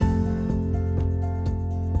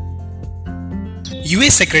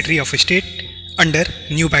US Secretary of State under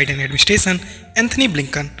new Biden administration, Anthony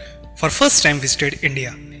Blinken, for first time visited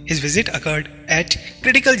India. His visit occurred at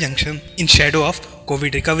critical junction in shadow of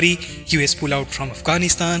COVID recovery, US pullout from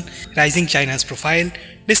Afghanistan, rising China's profile,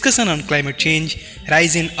 discussion on climate change,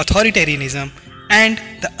 rise in authoritarianism, and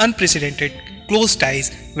the unprecedented close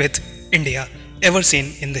ties with India ever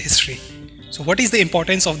seen in the history. So what is the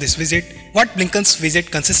importance of this visit? What Blinken's visit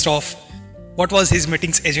consists of? What was his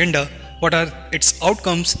meeting's agenda? What are its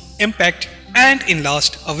outcomes, impact, and in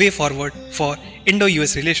last, a way forward for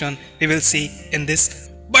Indo-US relation we will see in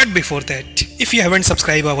this. But before that, if you haven't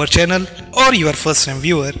subscribed our channel or you are first time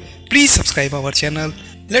viewer, please subscribe our channel.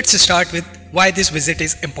 Let's start with why this visit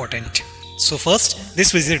is important. So first,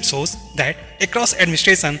 this visit shows that across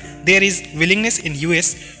administration there is willingness in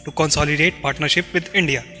US to consolidate partnership with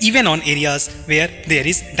India, even on areas where there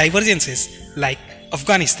is divergences like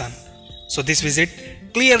Afghanistan. So this visit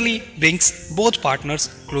clearly brings both partners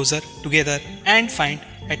closer together and find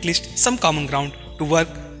at least some common ground to work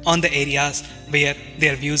on the areas where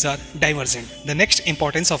their views are divergent. The next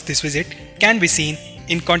importance of this visit can be seen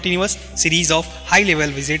in continuous series of high-level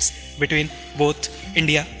visits between both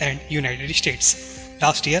India and United States.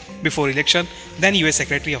 Last year, before election, then US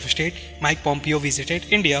Secretary of State Mike Pompeo visited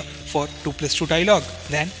India for 2+2 dialogue.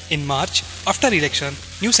 Then, in March, after election,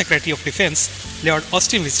 new Secretary of Defense Lord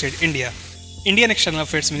Austin visited India. Indian External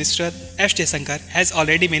Affairs Minister S. Jaishankar has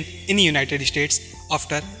already been in the United States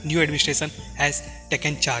after new administration has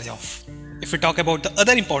taken charge of. If we talk about the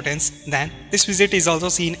other importance, then this visit is also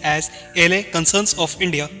seen as allay concerns of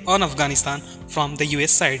India on Afghanistan from the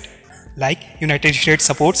US side. Like United States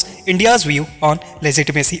supports India's view on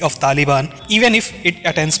legitimacy of Taliban even if it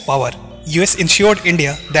attains power. US ensured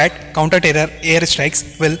India that counter-terror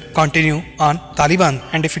airstrikes will continue on Taliban.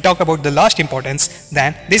 And if we talk about the last importance,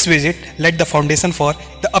 then this visit laid the foundation for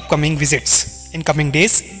the upcoming visits. In coming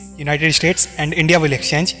days, United States and India will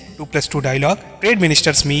exchange 2+2 dialogue, trade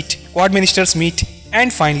ministers meet, quad ministers meet,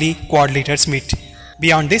 and finally quad leaders meet.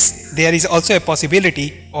 Beyond this, there is also a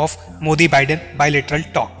possibility of Modi-Biden bilateral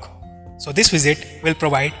talk. So this visit will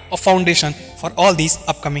provide a foundation for all these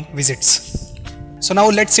upcoming visits. So now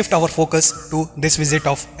let's shift our focus to this visit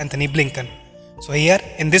of Anthony Blinken. So here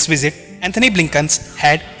in this visit, Anthony Blinken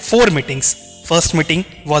had 4 meetings. First meeting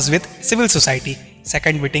was with civil society.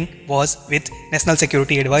 Second meeting was with National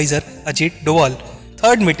Security Advisor Ajit Doval.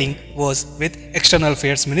 Third meeting was with External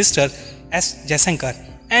Affairs Minister S. Jaishankar.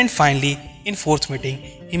 And finally, in fourth meeting,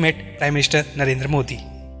 he met Prime Minister Narendra Modi.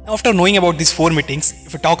 After knowing about these 4 meetings,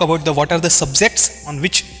 if we talk about what are the subjects on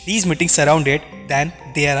which these meetings surrounded, then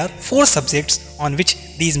there are 4 subjects on which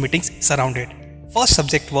these meetings surrounded. First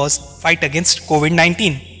subject was fight against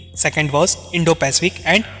COVID-19. Second was Indo-Pacific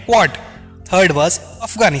and Quad. Third was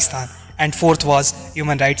Afghanistan. And fourth was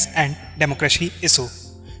human rights and democracy issue.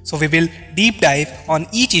 So we will deep dive on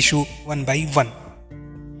each issue one by one.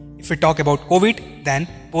 If we talk about COVID, then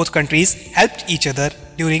both countries helped each other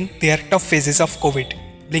during their tough phases of COVID.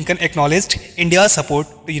 Blinken acknowledged India's support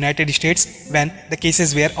to United States when the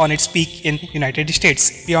cases were on its peak in United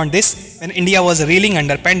States. Beyond this, when India was reeling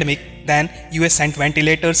under pandemic, then US sent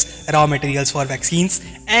ventilators, raw materials for vaccines,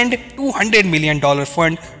 and $200 million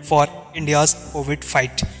fund for India's COVID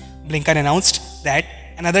fight. Blinken announced that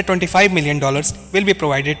another $25 million will be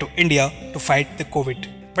provided to India to fight the COVID.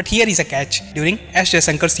 But here is a catch. During S.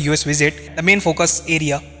 Jaishankar's US visit, the main focus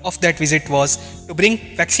area of that visit was to bring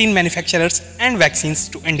vaccine manufacturers and vaccines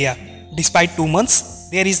to India. Despite 2 months,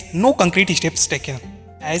 there is no concrete steps taken,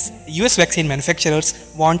 as US vaccine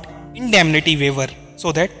manufacturers want indemnity waiver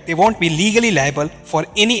so that they won't be legally liable for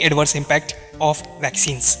any adverse impact of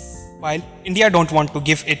vaccines, while India don't want to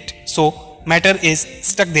give it. So matter is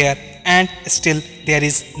stuck there and still there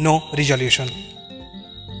is no resolution.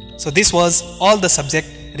 So this was all the subject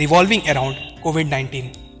revolving around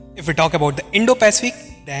COVID-19. If we talk about the Indo-Pacific,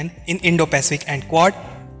 then in Indo-Pacific and Quad,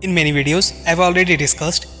 in many videos I have already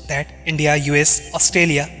discussed that India, US,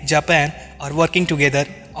 Australia, Japan are working together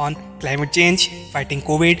on climate change, fighting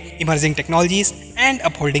COVID, emerging technologies, and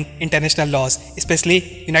upholding international laws,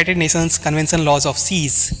 especially United Nations Convention laws of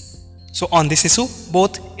seas. So on this issue,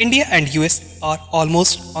 both India and US are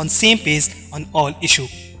almost on same page on all issue,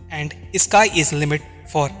 and sky is limit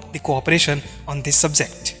for the cooperation on this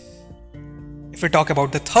subject. If we talk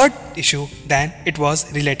about the third issue, then it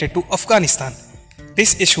was related to Afghanistan.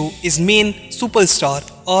 This issue is main superstar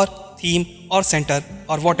or theme or center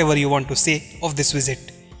or whatever you want to say of this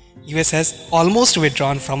visit. US has almost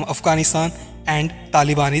withdrawn from Afghanistan and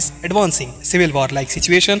Taliban is advancing. Civil war-like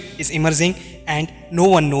situation is emerging and no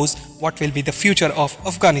one knows what will be the future of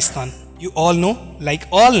Afghanistan. You all know, like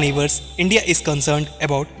all neighbors, India is concerned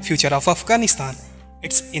about future of Afghanistan.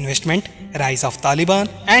 Its investment, rise of Taliban,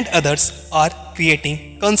 and others are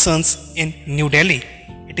creating concerns in New Delhi.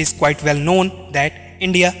 It is quite well known that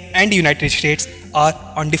India and United States are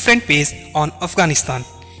on different pace on Afghanistan.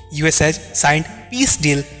 US has signed peace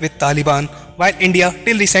deal with Taliban while India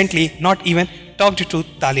till recently not even talked to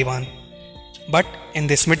Taliban. But in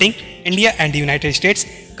this meeting, India and the United States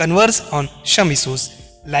converse on some issues,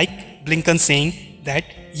 like Blinken saying that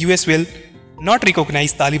US will not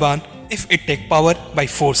recognize Taliban if it take power by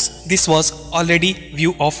force. This was already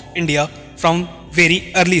view of India from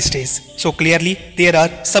very early stage. So clearly there are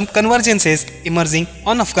some convergences emerging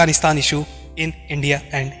on Afghanistan issue in India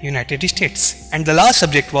and United States. And the last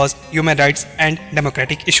subject was human rights and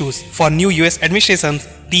democratic issues. For new US administration,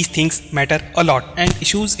 these things matter a lot, and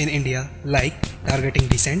issues in India like targeting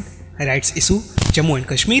dissent, rights issue, Jammu and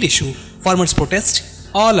Kashmir issue, farmers protest,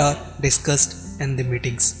 all are discussed in the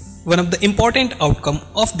meetings. One of the important outcome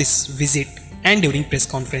of this visit and during press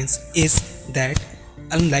conference is that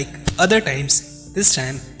unlike other times, this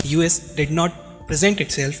time US did not present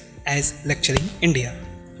itself as lecturing India.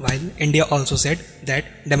 While India also said that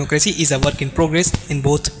democracy is a work in progress in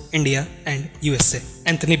both India and USA.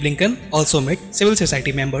 Anthony Blinken also met civil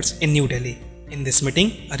society members in New Delhi. In this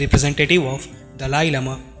meeting, a representative of Dalai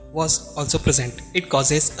Lama was also present. It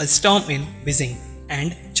causes a storm in Beijing,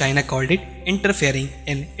 and China called it interfering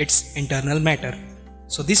in its internal matter.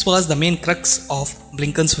 So this was the main crux of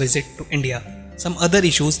Blinken's visit to India. Some other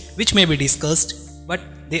issues which may be discussed but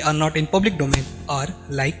they are not in public domain are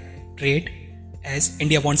like trade, as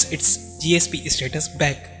India wants its GSP status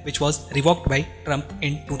back, which was revoked by Trump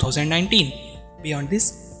in 2019. Beyond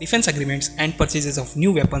this, defense agreements and purchases of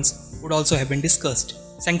new weapons would also have been discussed.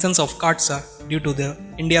 Sanctions of Kartsa due to the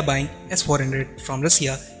India buying S-400 from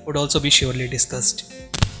Russia would also be surely discussed.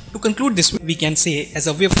 To conclude this, we can say as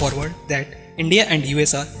a way forward that India and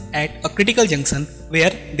US are at a critical junction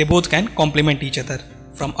where they both can complement each other.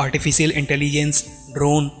 From artificial intelligence,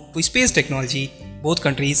 drone to space technology, both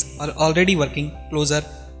countries are already working closer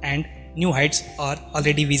and new heights are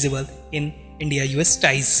already visible in India-US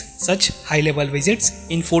ties. Such high-level visits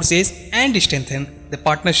enforces and strengthen the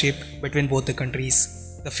partnership between both the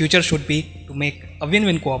countries. The future should be to make a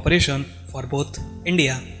win-win cooperation for both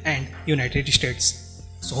India and United States.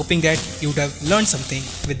 So hoping that you would have learned something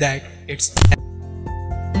with that. It's